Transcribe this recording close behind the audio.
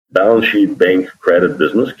balance sheet bank credit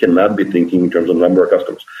business cannot be thinking in terms of number of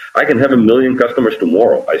customers. I can have 1 million customers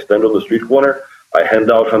tomorrow. I stand on the street corner, I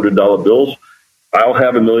hand out $100 bills, I'll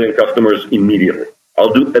have 1 million customers immediately.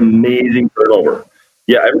 I'll do amazing turnover.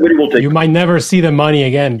 Yeah, everybody will take. You might never see the money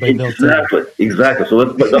again, but exactly. So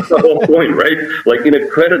that's the whole point, right? Like in a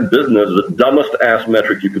credit business, the dumbest ass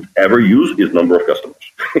metric you could ever use is number of customers.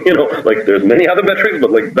 Like there's many other metrics,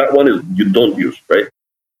 but like that one is you don't use, right?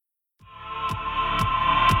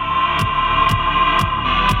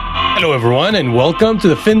 Hello, everyone, and welcome to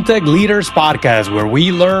the FinTech Leaders Podcast, where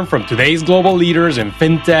we learn from today's global leaders in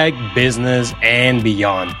FinTech, business, and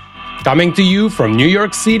beyond. Coming to you from New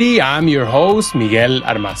York City, I'm your host, Miguel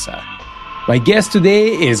Armaza. My guest today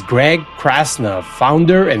is Greg Krasnov,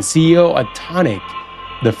 founder and CEO at Tonic,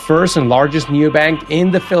 the first and largest neobank in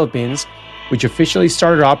the Philippines, which officially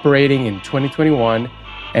started operating in 2021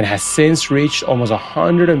 and has since reached almost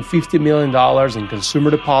 $150 million in consumer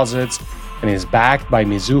deposits and is backed by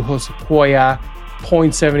Mizuho Sequoia,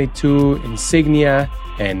 Point72, Insignia,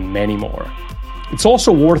 and many more. It's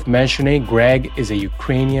also worth mentioning Greg is a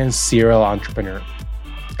Ukrainian serial entrepreneur.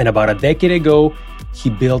 And about a decade ago, he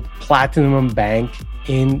built Platinum Bank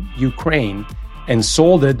in Ukraine and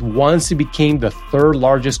sold it once it became the third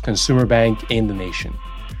largest consumer bank in the nation.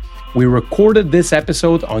 We recorded this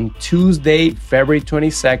episode on Tuesday, February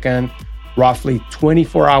 22nd, roughly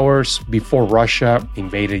 24 hours before Russia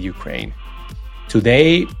invaded Ukraine.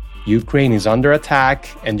 Today, Ukraine is under attack,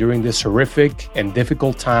 and during these horrific and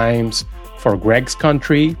difficult times for Greg's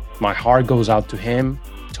country, my heart goes out to him,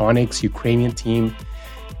 Tonic's Ukrainian team,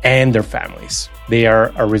 and their families. They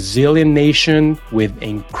are a resilient nation with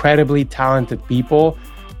incredibly talented people,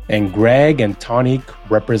 and Greg and Tonic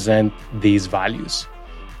represent these values.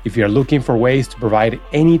 If you're looking for ways to provide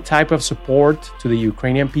any type of support to the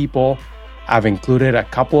Ukrainian people, I've included a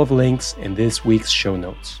couple of links in this week's show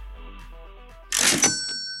notes.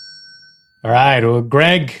 All right, well,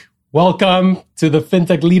 Greg, welcome to the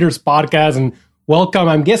FinTech Leaders Podcast, and welcome,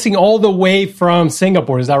 I'm guessing, all the way from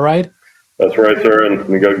Singapore. Is that right? That's right, sir, and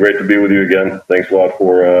Miguel, great to be with you again. Thanks a lot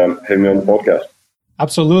for having me on the podcast.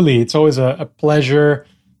 Absolutely. It's always a pleasure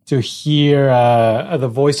to hear the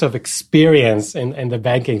voice of experience in the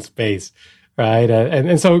banking space, right?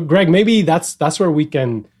 And so, Greg, maybe that's where we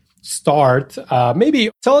can start. Maybe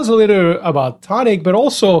tell us a little about Tonic, but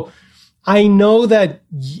also, I know that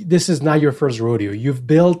this is not your first rodeo. You've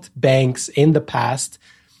built banks in the past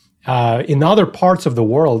in other parts of the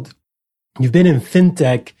world. You've been in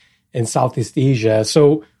fintech in Southeast Asia.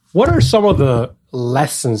 So what are some of the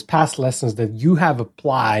past lessons that you have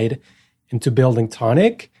applied into building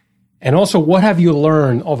Tonic? And also, what have you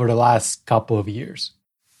learned over the last couple of years?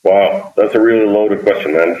 Wow, that's a really loaded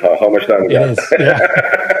question, man. How much time we got? It is,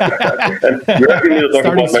 yeah. And you're asking me to talk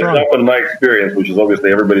about myself and my experience, which is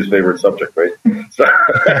obviously everybody's favorite subject, right? So,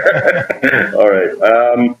 all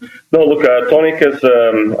right. No, look, Tonic is,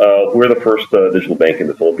 we're the first digital bank in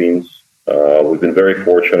the Philippines. We've been very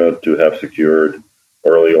fortunate to have secured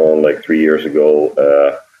early on, like 3 years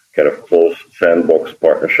ago, kind of close sandbox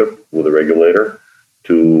partnership with a regulator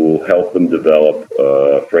to help them develop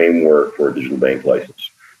a framework for a digital bank license.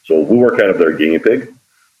 So we were kind of their guinea pig,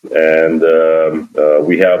 and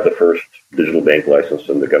we have the first digital bank license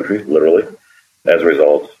in the country, literally, as a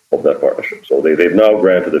result of that partnership. So they've now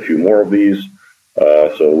granted a few more of these,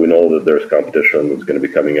 so we know that there's competition that's going to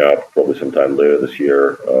be coming up probably sometime later this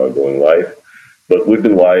year, going live. But we've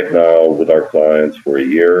been live now with our clients for a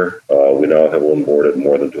year. We now have onboarded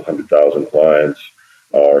more than 200,000 clients.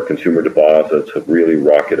 Our consumer deposits have really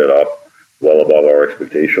rocketed up well above our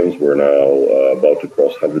expectations. We're now about to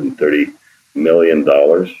cross $130 million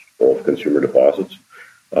of consumer deposits.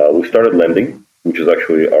 We started lending, which is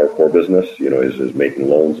actually our core business, is making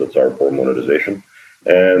loans. That's our core monetization.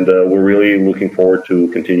 And we're really looking forward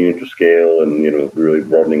to continuing to scale and, really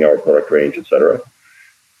broadening our product range, et cetera.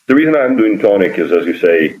 The reason I'm doing Tonic is, as you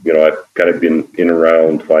say, I've kind of been in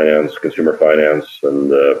around finance, consumer finance,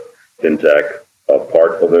 and fintech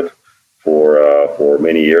part of it for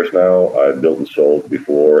many years now. I've built and sold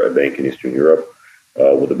before a bank in Eastern Europe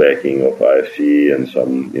with the backing of IFC and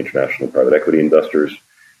some international private equity investors.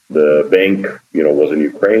 The bank, was in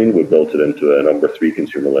Ukraine. We built it into a number 3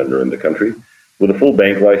 consumer lender in the country with a full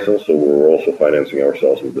bank license. So we're also financing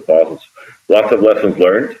ourselves with deposits. Lots of lessons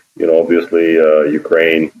learned. Obviously,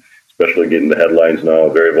 Ukraine, especially getting the headlines now,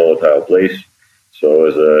 a very volatile place. So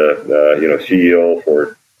as a CEO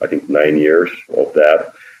for I think 9 years of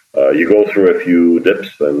that. You go through a few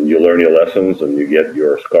dips and you learn your lessons and you get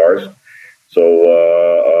your scars.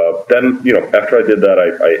 So then, after I did that,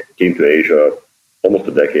 I came to Asia almost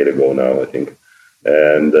a decade ago now, I think.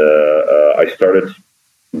 And I started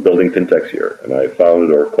building fintechs here. And I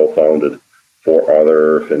founded or co-founded 4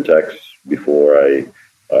 other fintechs before I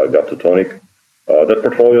got to Tonic. That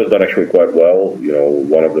portfolio has done actually quite well.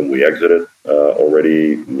 One of them we exited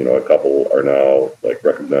already. A couple are now like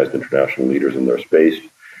recognized international leaders in their space.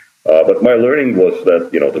 But my learning was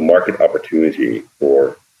that, the market opportunity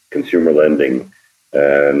for consumer lending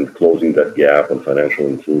and closing that gap on financial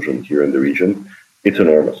inclusion here in the region, it's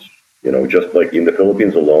enormous. Just like in the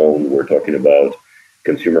Philippines alone, we're talking about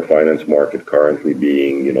consumer finance market currently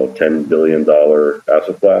being, $10 billion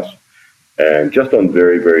asset class. And just on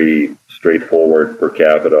very, very straightforward per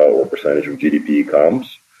capita or percentage of GDP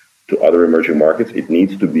comps to other emerging markets, it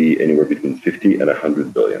needs to be anywhere between $50 and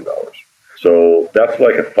 $100 billion. So that's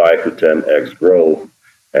like a 5 to 10x growth.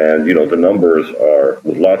 And, the numbers are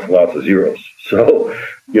with lots and lots of zeros. So,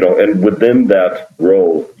 and within that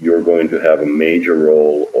growth, you're going to have a major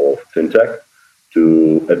role of fintech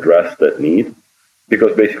to address that need,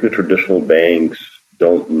 because basically traditional banks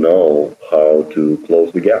don't know how to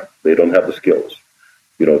close the gap. They don't have the skills,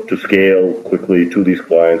 to scale quickly to these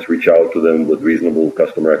clients, reach out to them with reasonable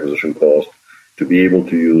customer acquisition cost, to be able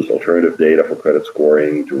to use alternative data for credit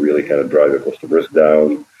scoring to really kind of drive the cost of risk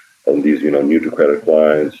down on these, new to credit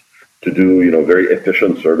clients, to do, very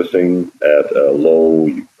efficient servicing at a low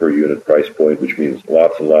per unit price point, which means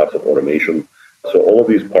lots and lots of automation. So all of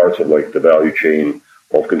these parts of like the value chain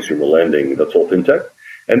of consumer lending, that's all fintech.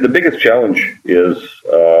 And the biggest challenge is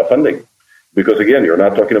funding, because again, you're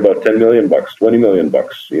not talking about $10 million, $20 million,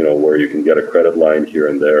 where you can get a credit line here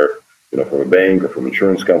and there, from a bank or from an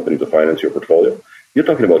insurance company to finance your portfolio. You're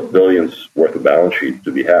talking about billions worth of balance sheet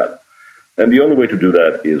to be had. And the only way to do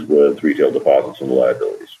that is with retail deposits and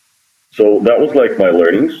liabilities. So that was like my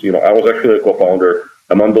learnings. I was actually a co-founder.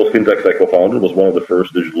 Among those fintechs I co-founded was one of the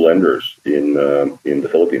first digital lenders in the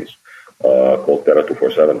Philippines called Pera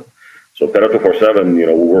 247. So Pera 247, we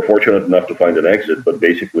were fortunate enough to find an exit, but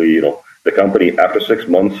basically, the company, after 6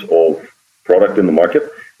 months of product in the market,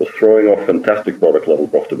 was throwing off fantastic product level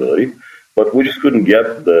profitability, but we just couldn't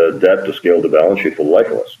get the debt to scale the balance sheet for the life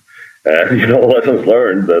of us. And, lessons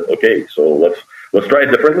learned that, okay, so let's try it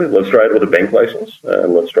differently. Let's try it with a bank license,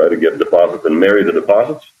 and let's try to get deposits and marry the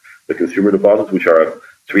deposits, the consumer deposits, which are a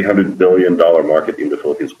 $300 billion market in the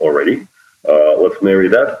Philippines already. Let's marry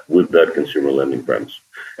that with that consumer lending premise.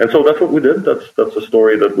 And so that's what we did. That's a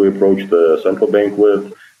story that we approached the central bank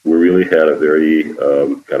with. We really had a very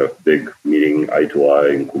kind of big meeting, eye to eye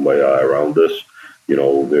and kumbaya around this.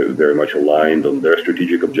 They're very much aligned on their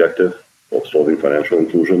strategic objective of solving financial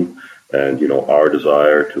inclusion, and our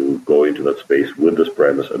desire to go into that space with this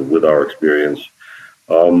premise and with our experience.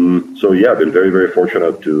 So yeah, I've been very, very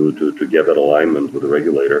fortunate to get that alignment with the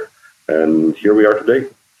regulator, and here we are today.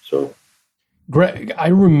 So, Greg, I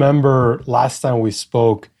remember last time we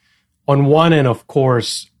spoke. On one end, of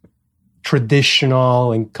course,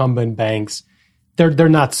 traditional incumbent banks, they're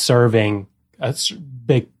not serving a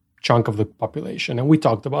big chunk of the population, and we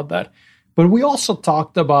talked about that. But we also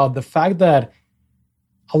talked about the fact that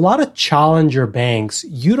a lot of challenger banks,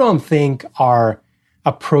 you don't think are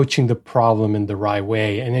approaching the problem in the right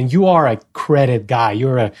way. And then you are a credit guy.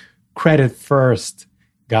 You're a credit first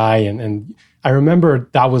guy. And I remember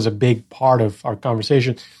that was a big part of our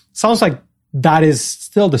conversation. Sounds like that is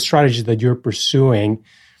still the strategy that you're pursuing.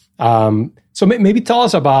 So maybe tell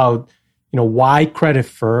us about, why credit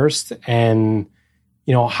first, and,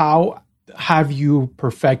 how have you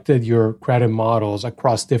perfected your credit models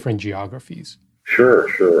across different geographies? Sure.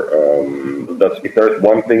 If there's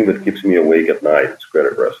one thing that keeps me awake at night, it's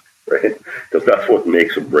credit risk, right? Because that's what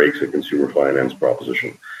makes or breaks a consumer finance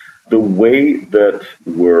proposition. The way that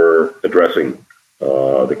we're addressing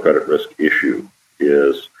the credit risk issue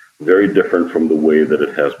is very different from the way that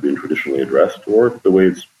it has been traditionally addressed, or the way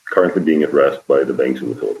it's currently being addressed by the banks in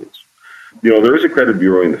the Philippines. There is a credit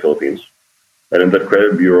bureau in the Philippines, and in that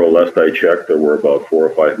credit bureau, last I checked, there were about 4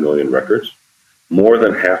 or 5 million records. More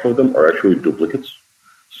than half of them are actually duplicates.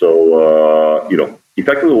 So,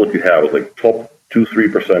 effectively what you have is like top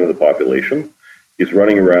 2-3% of the population is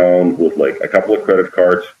running around with like a couple of credit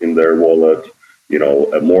cards in their wallet,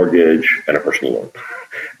 a mortgage and a personal loan.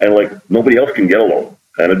 And like nobody else can get a loan.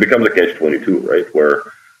 And it becomes a catch-22, right? Where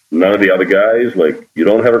none of the other guys, like you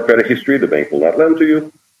don't have a credit history, the bank will not lend to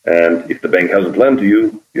you. And if the bank hasn't lent to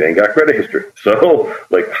you, you ain't got credit history. So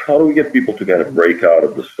like, how do we get people to kind of break out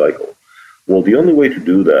of this cycle? Well, the only way to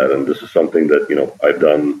do that, and this is something that, I've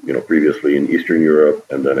done, previously in Eastern Europe,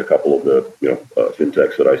 and then a couple of the,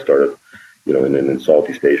 fintechs that I started, in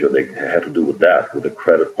Southeast Asia, they had to do with that, with the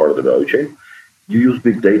credit part of the value chain. You use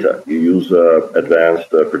big data. You use advanced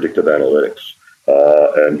predictive analytics.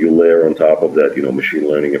 and you layer on top of that, machine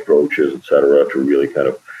learning approaches, et cetera, to really kind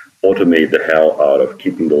of automate the hell out of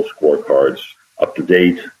keeping those scorecards up to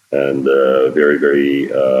date and very, very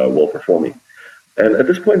well performing. And at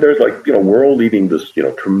this point, there's we're all leaving this,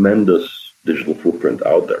 tremendous digital footprint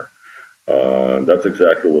out there. That's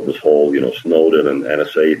exactly what this whole, Snowden and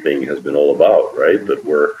NSA thing has been all about, right? That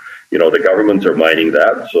we're, the governments are mining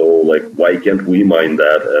that. So, why can't we mine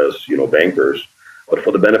that as, bankers, but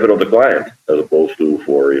for the benefit of the client, as opposed to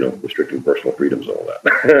for, restricting personal freedoms and all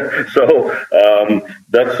that. So,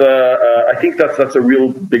 I think that's a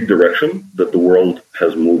real big direction that the world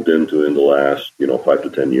has moved into in the last, 5 to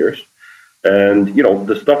 10 years. And,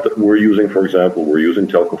 the stuff that we're using, for example, we're using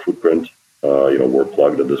telco footprint. We're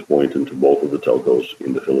plugged at this point into both of the telcos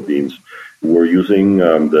in the Philippines. We're using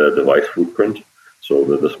the device footprint, so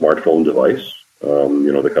the smartphone device.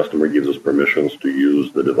 The customer gives us permissions to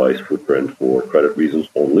use the device footprint for credit reasons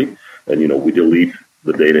only. And, we delete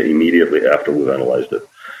the data immediately after we've analyzed it.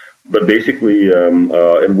 But basically,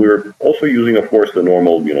 and we're also using, of course, the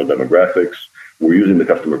normal, demographics. We're using the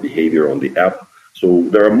customer behavior on the app. So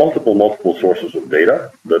there are multiple sources of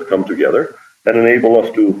data that come together and enable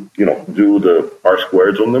us to, do the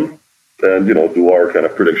R-squareds on them and, do our kind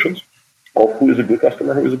of predictions of who is a good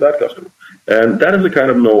customer, who is a bad customer. And that is the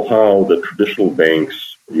kind of know-how that traditional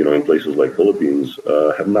banks, in places like Philippines,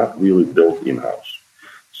 have not really built in-house.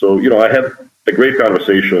 So, I had a great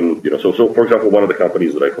conversation, so for example, one of the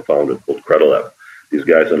companies that I co-founded called Credilab, these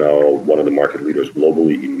guys are now one of the market leaders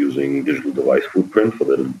globally in using digital device footprint for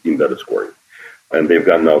the embedded scoring. And they've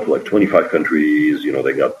gone now to 25 countries,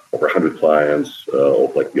 they got over 100 clients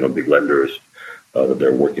of big lenders that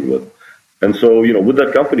they're working with. And so, with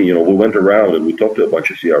that company, we went around and we talked to a bunch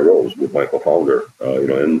of CROs with my co-founder,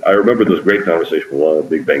 and I remember this great conversation with one of the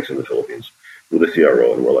big banks in the Philippines with a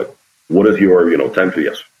CRO. And we're like, what is your, time to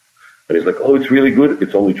yes? And he's like, oh, it's really good.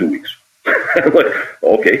 It's only 2 weeks. I'm like,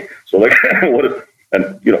 okay. So what is,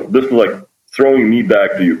 and, this is throwing me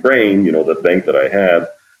back to Ukraine, that bank that I had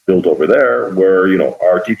built over there where,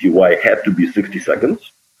 our TTY had to be 60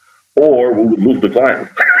 seconds or we would lose the client.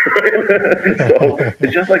 So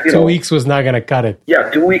it's just 2 weeks was not going to cut it. Yeah,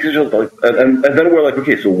 2 weeks is just and then we're like,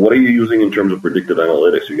 okay, so what are you using in terms of predictive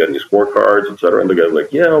analytics? You got any scorecards, et cetera? And the guy's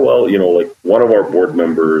like, yeah, well, one of our board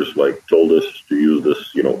members told us to use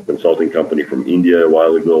this, consulting company from India a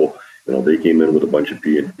while ago. They came in with a bunch of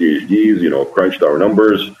PhDs, crunched our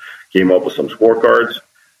numbers, came up with some scorecards.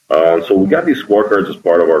 So we got these scorecards as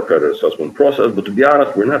part of our credit assessment process, but to be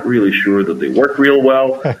honest, we're not really sure that they work real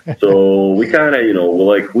well. So we kind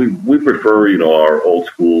of, we prefer, our old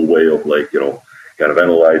school way of kind of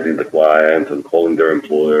analyzing the client and calling their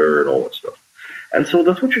employer and all that stuff. And so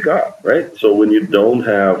that's what you got, right? So when you don't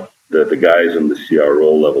have the guys in the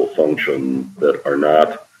CRO level function that are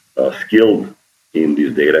not skilled in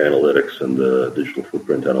these data analytics and the digital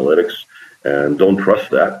footprint analytics and don't trust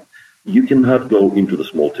that, you cannot go into the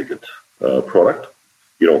small ticket product.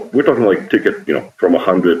 We're talking ticket, from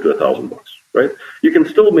 $100 to $1,000, right? You can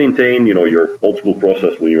still maintain, your old school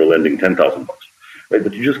process when you're lending $10,000, right?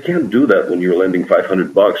 But you just can't do that when you're lending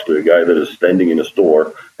 $500 to a guy that is standing in a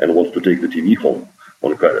store and wants to take the TV home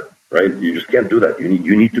on credit, right? You just can't do that.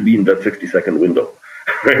 You need to be in that 60-second window,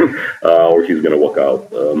 right? Or he's going to walk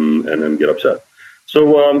out and then get upset.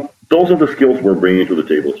 So those are the skills we're bringing to the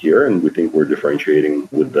table here, and we think we're differentiating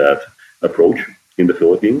with that approach in the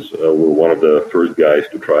Philippines. We're one of the first guys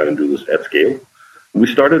to try and do this at scale. We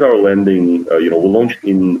started our lending, we launched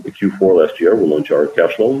in Q4 last year. We launched our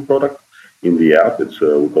cash loan product in the app. It's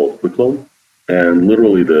we call it Quick Loan, and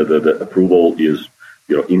literally the approval is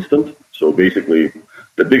instant. So basically,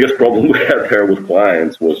 the biggest problem we had there with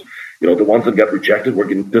clients was the ones that got rejected were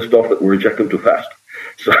getting pissed off that we rejected them too fast.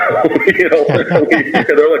 So, they're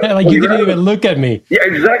like you didn't even look at me. Yeah,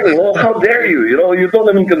 exactly. Well, how dare you? You don't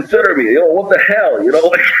even consider me. What the hell?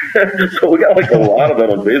 So we got a lot of that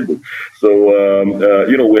on Facebook. So,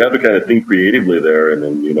 we have to kind of think creatively there and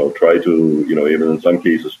then, try to, even in some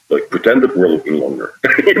cases, pretend that we're looking longer,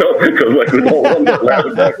 because we don't want to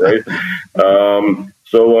laugh back, right?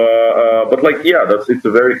 It's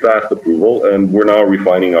a very fast approval, and we're now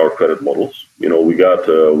refining our credit models. We got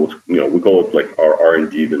we call it our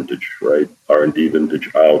R&D vintage, right? R&D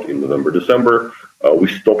vintage out in November, December. We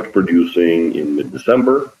stopped producing in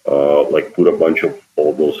mid-December, put a bunch of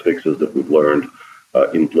all those fixes that we've learned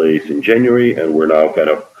in place in January, and we're now kind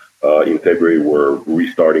of in February, we're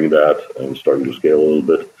restarting that and starting to scale a little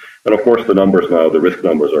bit. And of course, the numbers now, the risk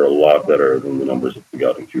numbers are a lot better than the numbers that we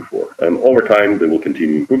got in Q4. And over time, they will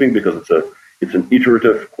continue improving because it's an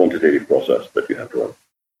iterative, quantitative process that you have to run.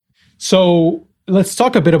 So let's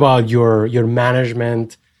talk a bit about your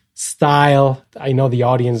management style. I know the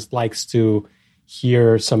audience likes to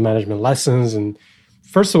hear some management lessons. And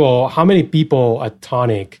first of all, how many people at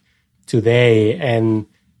Tonic today, and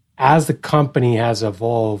as the company has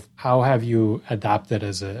evolved, how have you adapted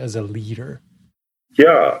as a leader?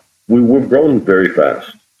 Yeah, we've grown very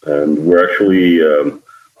fast, and we're actually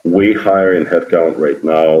way higher in headcount right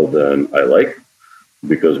now than I like,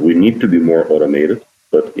 because we need to be more automated.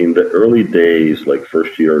 But in the early days, like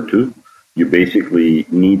first year or two, you basically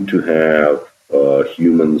need to have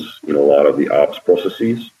humans in a lot of the ops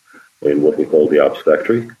processes in what we call the ops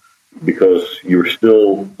factory, because you're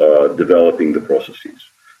still developing the processes,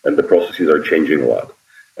 and the processes are changing a lot.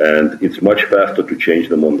 And it's much faster to change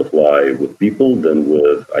them on the fly with people than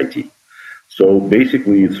with IT. So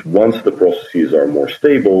basically, it's once the processes are more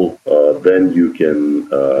stable, then you can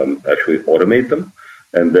actually automate them.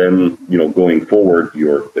 And then, going forward,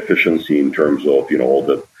 your efficiency in terms of, all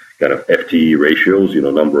the kind of FTE ratios,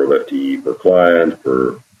 number of FTE per client,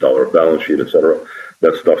 per dollar of balance sheet, et cetera,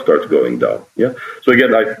 that stuff starts going down. Yeah. So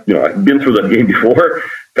again, I've been through that game before a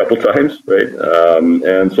couple times, right?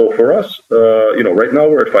 And so for us, right now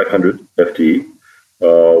we're at 500 FTE,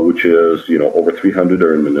 which is, over 300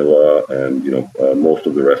 are in Manila, and, most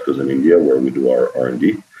of the rest is in India, where we do our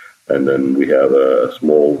R&D. And then we have a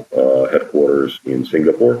small headquarters in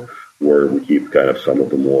Singapore, where we keep kind of some of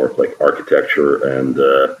the more like architecture and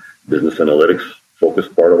business analytics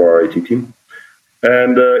focused part of our IT team.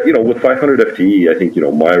 And, with 500 FTE, I think,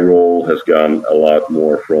 my role has gone a lot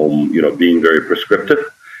more from, being very prescriptive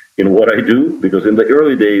in what I do, because in the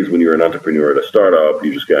early days, when you're an entrepreneur at a startup,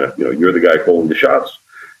 you just kind of, you're the guy calling the shots,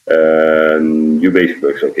 and you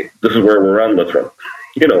basically say, okay, this is where we're run, let's run.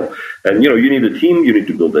 And you need a team, you need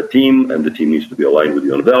to build that team, and the team needs to be aligned with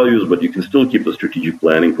your own values, but you can still keep the strategic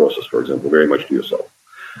planning process, for example, very much to yourself.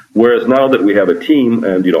 Whereas now that we have a team,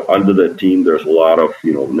 and, under that team, there's a lot of,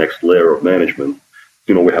 next layer of management.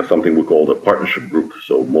 We have something we call the partnership group.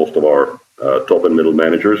 So most of our top and middle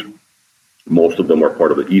managers, most of them are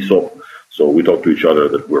part of the ESOP. So we talk to each other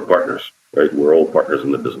that we're partners, right? We're all partners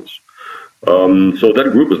in the business. So that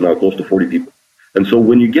group is now close to 40 people. And so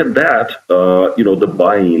when you get that, the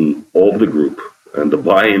buy-in of the group and the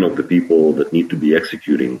buy-in of the people that need to be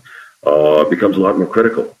executing becomes a lot more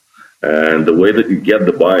critical. And the way that you get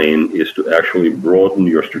the buy-in is to actually broaden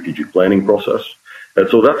your strategic planning process. And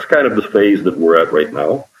so that's kind of the phase that we're at right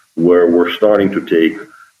now, where we're starting to take,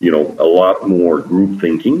 a lot more group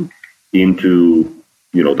thinking into,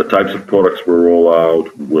 the types of products we roll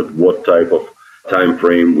out, with what type of time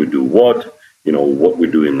frame we do what we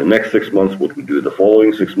do in the next 6 months, what we do in the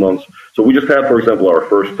following 6 months. So we just had, for example, our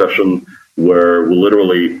first session where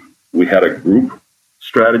we had a group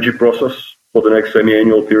strategy process for the next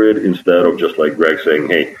semi-annual period, instead of just like Greg saying,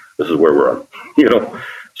 hey, this is where we're on,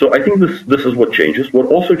 So I think this is what changes. What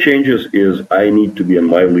also changes is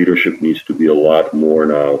my leadership needs to be a lot more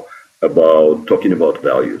now about talking about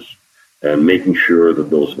values and making sure that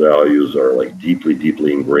those values are like deeply,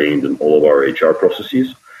 deeply ingrained in all of our HR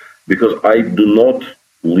processes. Because I do not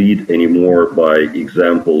lead anymore by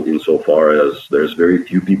example, insofar as there's very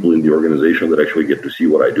few people in the organization that actually get to see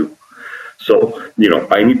what I do. So,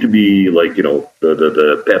 I need to be like,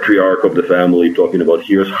 the patriarch of the family, talking about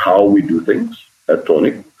here's how we do things at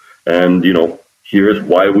Tonic. And, here's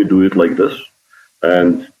why we do it like this.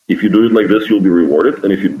 And if you do it like this, you'll be rewarded.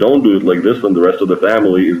 And if you don't do it like this, then the rest of the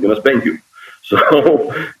family is going to spank you. So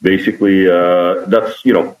basically, that's,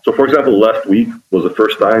 so for example, last week was the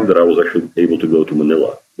first time that I was actually able to go to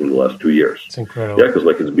Manila in the last 2 years. It's incredible. Yeah, because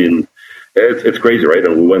it's crazy, right?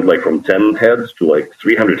 And we went like from 10 heads to like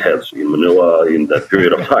 300 heads in Manila in that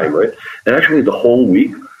period of time, right? And actually the whole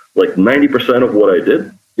week, like 90% of what I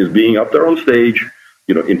did is being up there on stage,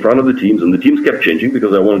 in front of the teams. And the teams kept changing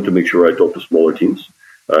because I wanted to make sure I talked to smaller teams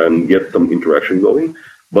and get some interaction going.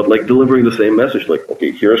 But like delivering the same message, like,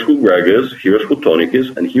 okay, here's who Greg is, here's who Tonic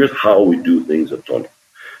is, and here's how we do things at Tonic.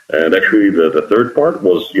 And actually the third part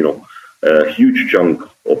was, a huge chunk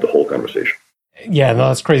of the whole conversation. Yeah, no,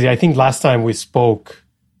 that's crazy. I think last time we spoke,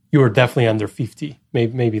 you were definitely under 50,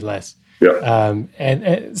 maybe less. Yeah.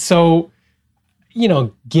 And so,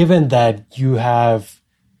 given that you have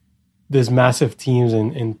these massive teams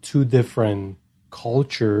in two different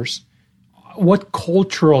cultures, what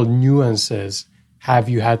cultural nuances have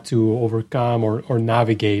you had to overcome or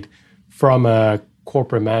navigate from a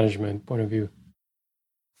corporate management point of view?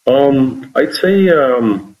 I'd say,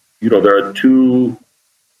 there are two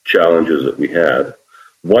challenges that we had.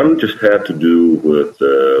 One just had to do with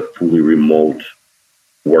fully remote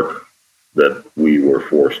work that we were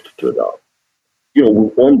forced to adopt. We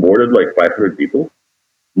onboarded like 500 people.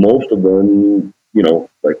 Most of them,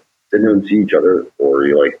 didn't even see each other, or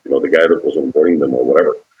the guy that was onboarding them or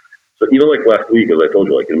whatever. So even like last week, as I told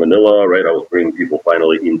you, like in Manila, right, I was bringing people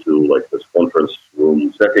finally into like this conference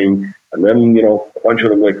room setting, and then a bunch of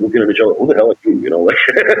them like looking at each other. Who the hell are you?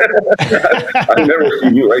 Like I've never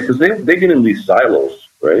seen you, right? Because they've been in these silos,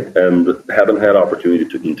 right, and haven't had opportunity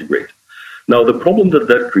to integrate. Now, the problem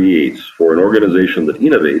that creates for an organization that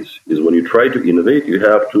innovates is when you try to innovate, you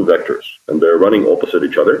have two vectors, and they're running opposite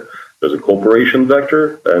each other. There's a cooperation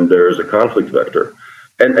vector, and there's a conflict vector.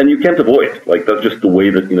 And you can't avoid, like that's just the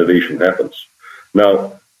way that innovation happens.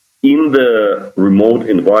 Now, in the remote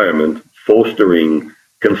environment, fostering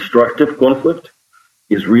constructive conflict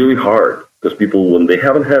is really hard because people, when they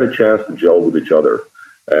haven't had a chance to gel with each other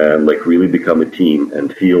and like really become a team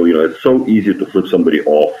and feel, it's so easy to flip somebody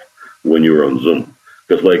off when you're on Zoom.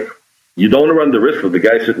 Because like, you don't run the risk that the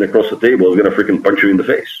guy sitting across the table is going to freaking punch you in the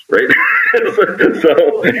face, right?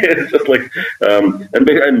 So it's just like,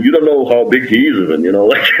 and you don't know how big he is even,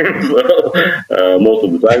 most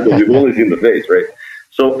of the time, but you've only seen the face, right?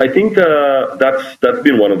 So I think that's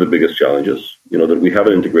been one of the biggest challenges, that we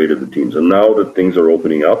haven't integrated the teams. And now that things are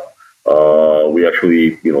opening up, we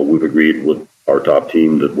actually, we've agreed with our top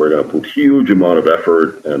team that we're going to put huge amount of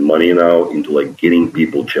effort and money now into like getting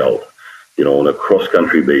people gelled. On a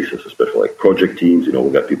cross-country basis, especially like project teams. We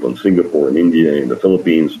got people in Singapore, in India, in the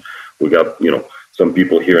Philippines. We got, some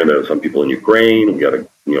people here and there, some people in Ukraine. We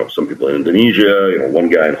got, some people in Indonesia, one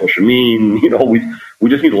guy in Ho Chi Minh. We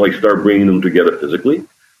just need to like start bringing them together physically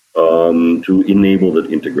to enable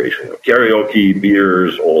that integration. Karaoke,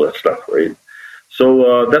 beers, all that stuff, right?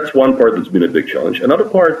 So that's one part that's been a big challenge. Another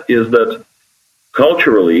part is that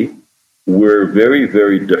culturally, we're very,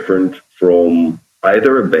 very different from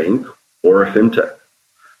either a bank or a fintech.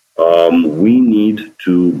 We need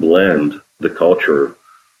to blend the culture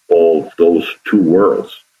of those two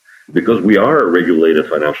worlds because we are a regulated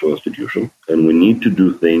financial institution and we need to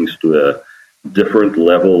do things to a different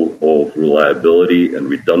level of reliability and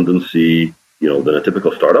redundancy, than a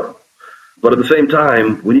typical startup. But at the same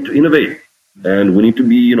time, we need to innovate and we need to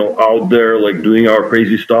be, out there like doing our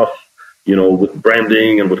crazy stuff, with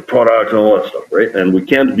branding and with product and all that stuff, right? And we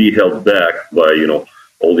can't be held back by,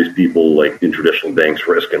 all these people like in traditional banks,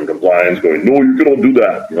 risk and compliance going, no, you cannot do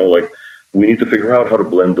that. We need to figure out how to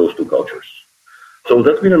blend those two cultures. So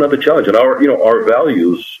that's been another challenge. And our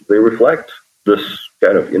values, they reflect this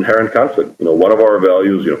kind of inherent conflict. One of our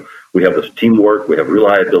values, we have this teamwork, we have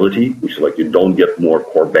reliability, which is like you don't get more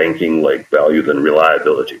core banking like value than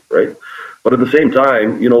reliability, right? But at the same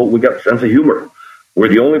time, we got sense of humor. We're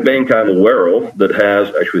the only bank I'm aware of that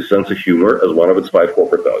has actually sense of humor as one of its 5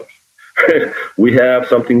 corporate values. We have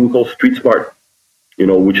something we call street smart,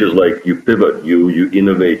 which is like you pivot, you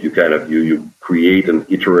innovate, you create and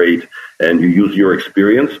iterate, and you use your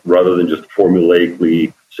experience rather than just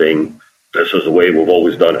formulaically saying, this is the way we've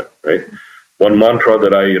always done it, right? One mantra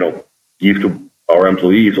that I, give to our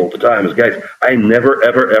employees all the time is, guys, I never,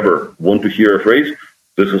 ever, ever want to hear a phrase,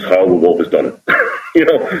 this is how we've always done it.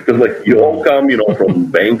 Because like you all come,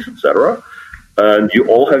 from banks, etc., and you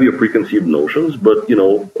all have your preconceived notions, but,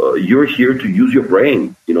 you're here to use your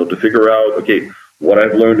brain, to figure out, okay, what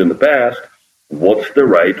I've learned in the past, what's the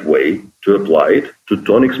right way to apply it to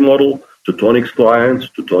Tonik's model, to Tonik's clients,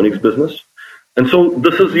 to Tonik's business. And so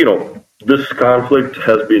this is, this conflict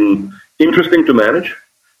has been interesting to manage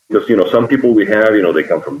because, some people we have, they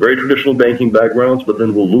come from very traditional banking backgrounds, but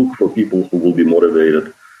then we'll look for people who will be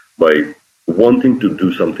motivated by wanting to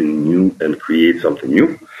do something new and create something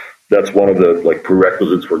new. That's one of the like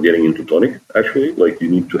prerequisites for getting into Tonik, actually. Like you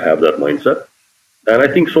need to have that mindset. And I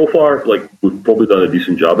think so far, like we've probably done a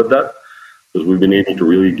decent job at that because we've been able to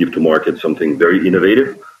really give to market something very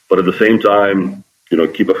innovative, but at the same time,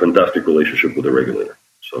 keep a fantastic relationship with the regulator.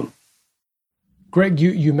 So, Greg,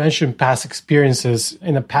 you mentioned past experiences.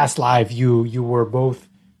 In a past life, you were both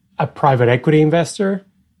a private equity investor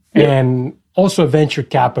and also a venture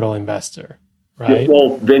capital investor. Right. Yeah,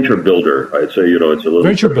 well, venture builder, I'd say, it's a little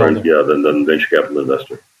venture different, builder. than venture capital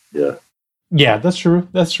investor. Yeah. Yeah, that's true.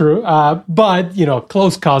 That's true. But,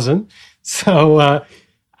 close cousin. So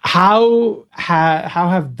how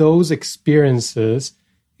have those experiences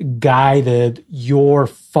guided your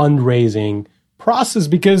fundraising process?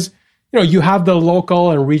 Because, you have the local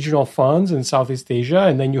and regional funds in Southeast Asia,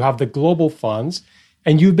 and then you have the global funds,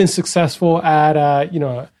 and you've been successful at,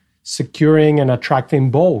 securing and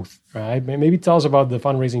attracting both, right? Maybe tell us about the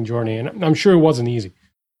fundraising journey. And I'm sure it wasn't easy.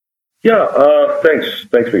 Yeah, thanks,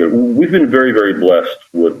 Miguel. We've been very, very blessed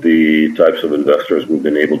with the types of investors we've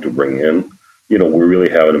been able to bring in. We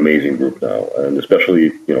really have an amazing group now. And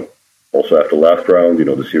especially, also after last round,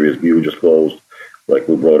 the Series B we just closed, like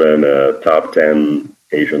we brought in a top 10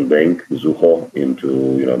 Asian bank, Zuho,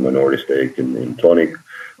 into, minority stake in Tonic.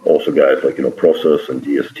 Also guys like, Process and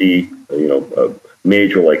DST,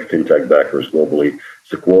 major like fintech backers globally.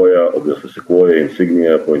 Sequoia, obviously Sequoia,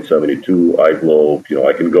 Insignia, Point72, iGlobe,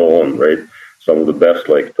 I can go on, right? Some of the best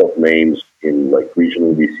like top names in like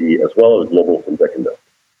regional VC as well as global fintech industry.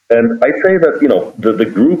 And I'd say that, the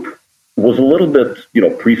group was a little bit,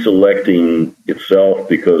 pre-selecting itself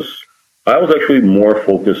because I was actually more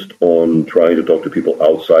focused on trying to talk to people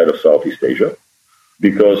outside of Southeast Asia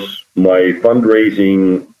because my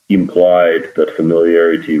fundraising implied that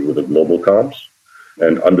familiarity with the global comps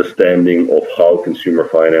and understanding of how consumer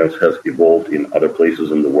finance has evolved in other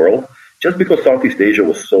places in the world, just because Southeast Asia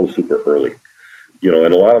was so super early.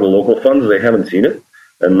 And a lot of the local funds, they haven't seen it.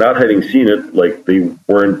 And not having seen it, like they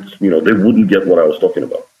weren't, they wouldn't get what I was talking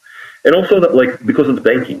about. And also that, like, because it's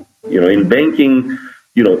banking, in banking,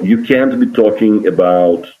 you can't be talking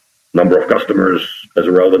about number of customers as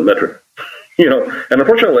a relevant metric, and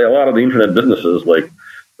unfortunately, a lot of the internet businesses, like,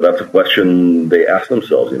 that's a question they ask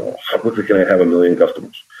themselves, how quickly can I have 1 million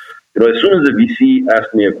customers? As soon as the VC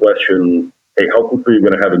asked me a question, hey, how quickly are you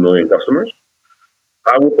going to have 1 million customers?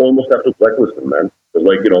 I would almost have to blacklist them, man. But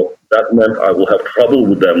that meant I will have trouble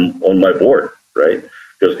with them on my board, right?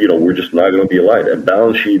 Because, we're just not going to be aligned. A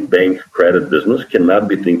balance sheet bank credit business cannot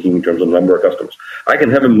be thinking in terms of number of customers. I can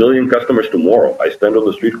have 1 million customers tomorrow. I stand on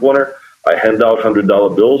the street corner. I hand out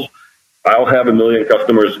 $100 bills. I'll have 1 million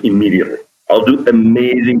customers immediately. I'll do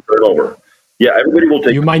amazing turnover. Yeah, everybody will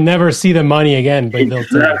take. You might never see the money again, but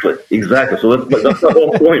exactly. So that's the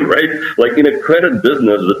whole point, right? Like in a credit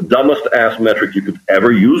business, the dumbest ass metric you could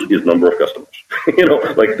ever use is number of customers.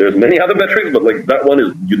 Like there's many other metrics, but like that one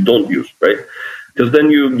is you don't use, right? Because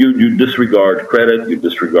then you disregard credit, you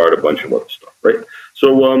disregard a bunch of other stuff, right?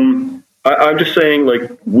 So I'm just saying,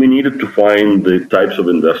 like, we needed to find the types of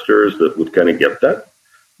investors that would kind of get that.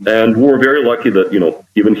 And we were very lucky that,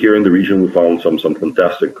 even here in the region, we found some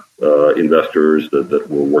fantastic investors that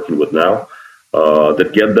we're working with now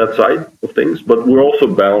that get that side of things. But we're also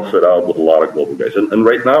balanced it out with a lot of global guys. And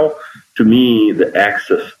right now, to me, the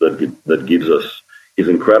access that gives us is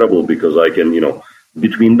incredible because I can,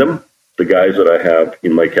 between them, the guys that I have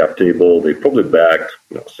in my cap table, they probably backed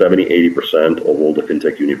 70, 80% of all the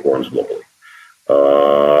fintech unicorns globally.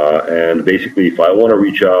 And basically, if I want to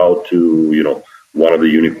reach out to, one of the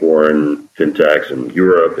unicorn fintechs in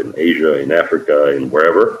Europe, in Asia, in Africa, in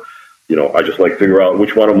wherever, I just like figure out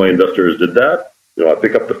which one of my investors did that. I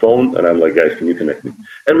pick up the phone and I'm like, guys, can you connect me?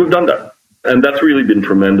 And we've done that. And that's really been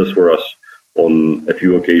tremendous for us on a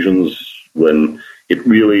few occasions when it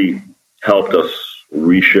really helped us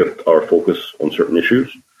reshift our focus on certain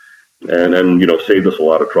issues and saved us a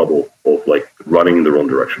lot of trouble of like running in the wrong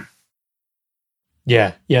direction.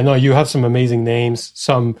 Yeah. No, you have some amazing names,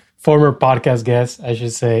 some former podcast guests, I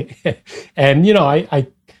should say. And,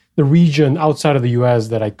 the region outside of the US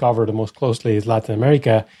that I cover the most closely is Latin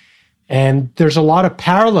America. And there's a lot of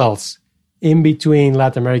parallels in between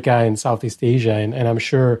Latin America and Southeast Asia. And I'm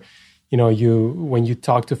sure, when you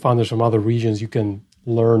talk to founders from other regions, you can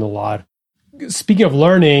learn a lot. Speaking of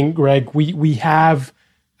learning, Greg, we have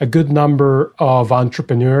a good number of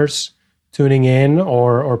entrepreneurs tuning in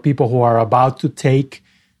or people who are about to take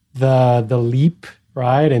the leap,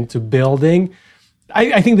 right, into building.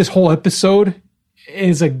 I think this whole episode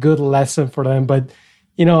is a good lesson for them. But,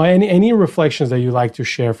 any reflections that you like to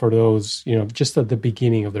share for those, just at the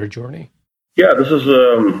beginning of their journey? Yeah, this is,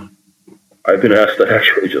 I've been asked that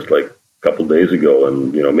actually just like a couple of days ago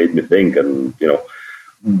and, made me think. And,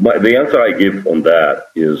 the answer I give on that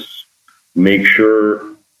is make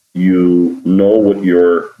sure you know what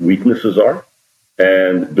your weaknesses are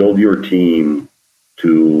and build your team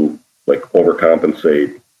to like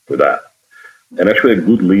overcompensate for that. And actually a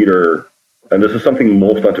good leader, and this is something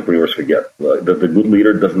most entrepreneurs forget, that the good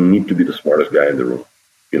leader doesn't need to be the smartest guy in the room.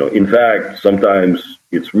 In fact, sometimes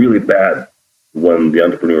it's really bad when the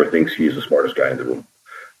entrepreneur thinks he's the smartest guy in the room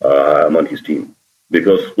among his team.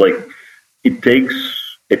 Because like it takes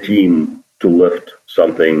a team to lift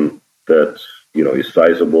something that, is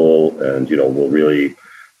sizable and, will really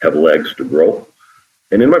have legs to grow.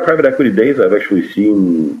 And in my private equity days, I've actually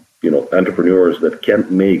seen, entrepreneurs that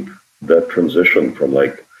can't make that transition from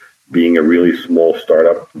like being a really small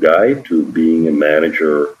startup guy to being a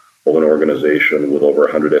manager of an organization with over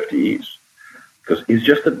 100 FTEs. Because it's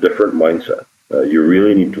just a different mindset. You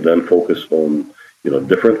really need to then focus on,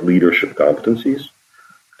 different leadership competencies.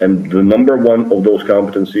 And the number one of those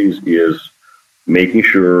competencies is making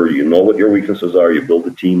sure you know what your weaknesses are. You build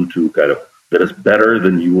a team to that is better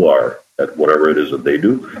than you are at whatever it is that they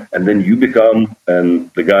do. And then you become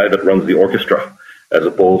the guy that runs the orchestra as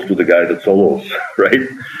opposed to the guy that solos, right?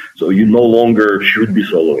 So you no longer should be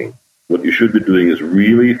soloing. What you should be doing is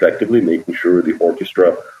really effectively making sure the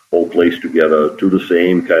orchestra all plays together to the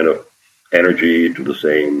same kind of energy, to the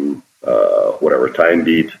same time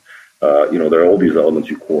beat. There are all these elements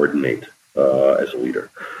you coordinate as a leader.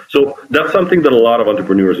 So that's something that a lot of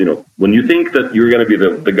entrepreneurs, when you think that you're going to be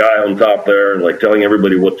the guy on top there and like telling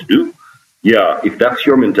everybody what to do, yeah, if that's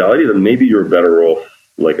your mentality, then maybe you're better off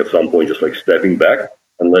like at some point just like stepping back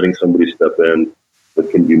and letting somebody step in that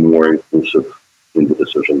can be more inclusive in the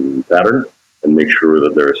decision pattern and make sure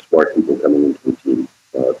that there are smart people coming into the team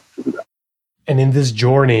to do that. And in this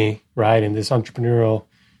journey, right, in this entrepreneurial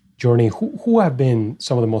journey, who have been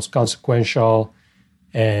some of the most consequential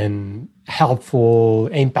and helpful,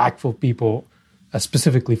 impactful people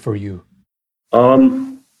specifically for you?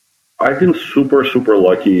 I've been super, super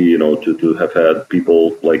lucky, to have had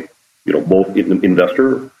people like, both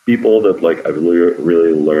investor people that like I've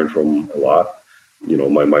really learned from a lot.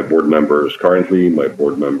 My board members currently, my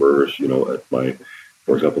board members, at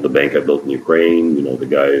for example, the bank I built in Ukraine, the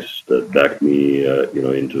guys that backed me,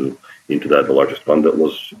 into that, the largest fund that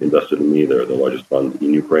was invested in me, they're the largest fund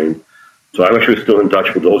in Ukraine. So I'm actually still in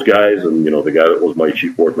touch with those guys. And, the guy that was my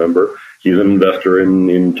chief board member, he's an investor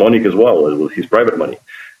in Tonic as well. It was his private money,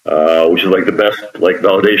 which is like the best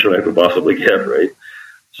validation I could possibly get, right?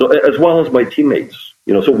 So as well as my teammates,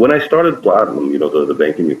 so when I started Platinum, the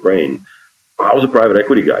bank in Ukraine, I was a private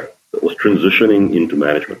equity guy that was transitioning into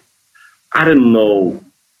management. I didn't know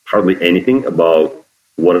hardly anything about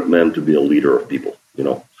what it meant to be a leader of people,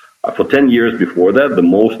 For 10 years before that, the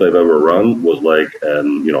most I've ever run was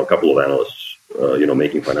a couple of analysts,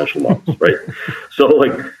 making financial models, right? So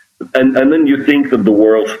and then you think that the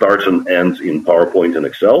world starts and ends in PowerPoint and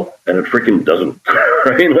Excel, and it freaking doesn't,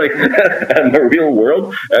 right? And the real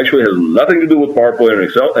world actually has nothing to do with PowerPoint and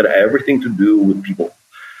Excel and everything to do with people.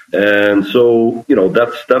 And so,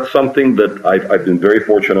 that's something that I've been very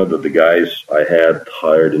fortunate that the guys I had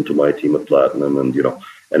hired into my team at Platinum and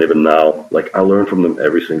even now, I learn from them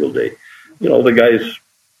every single day. The guys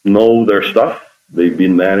know their stuff. They've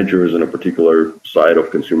been managers in a particular side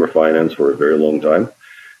of consumer finance for a very long time,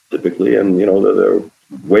 typically. And, they're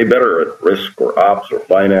way better at risk or ops or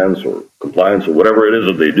finance or compliance or whatever it is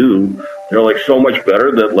that they do. They're so much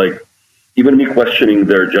better that even me questioning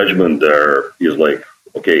their judgment there is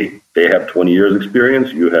okay, they have 20 years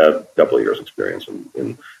experience, you have a couple of years experience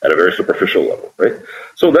at a very superficial level, right?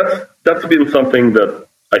 So that's been something that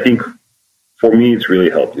I think for me it's really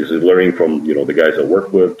helped, is learning from, the guys I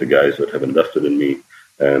work with, the guys that have invested in me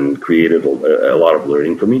and created a lot of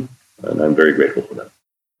learning for me. And I'm very grateful for that.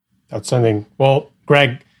 Outstanding. Well,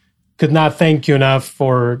 Greg, could not thank you enough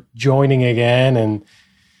for joining again and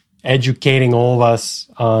educating all of us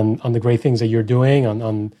on the great things that you're doing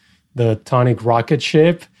on the Tonic rocket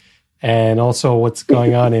ship, and also what's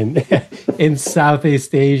going on in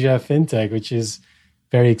Southeast Asia FinTech, which is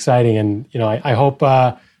very exciting. And, I hope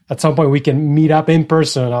at some point we can meet up in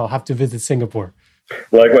person. I'll have to visit Singapore.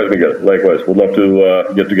 Likewise, Miguel. Likewise. We'd love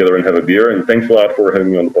to get together and have a beer. And thanks a lot for having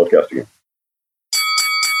me on the podcast again.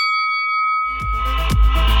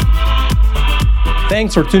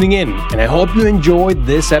 Thanks for tuning in. And I hope you enjoyed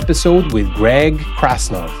this episode with Greg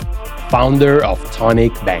Krasnov, founder of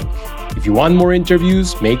Tonic Bank. If you want more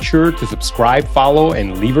interviews, make sure to subscribe, follow,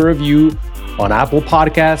 and leave a review on Apple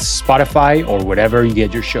Podcasts, Spotify, or wherever you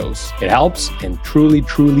get your shows. It helps and truly,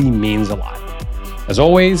 truly means a lot. As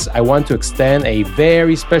always, I want to extend a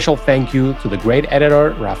very special thank you to the great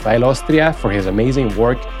editor, Rafael Ostria, for his amazing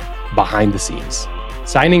work behind the scenes.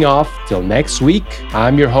 Signing off, till next week,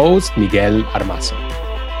 I'm your host, Miguel Armaza.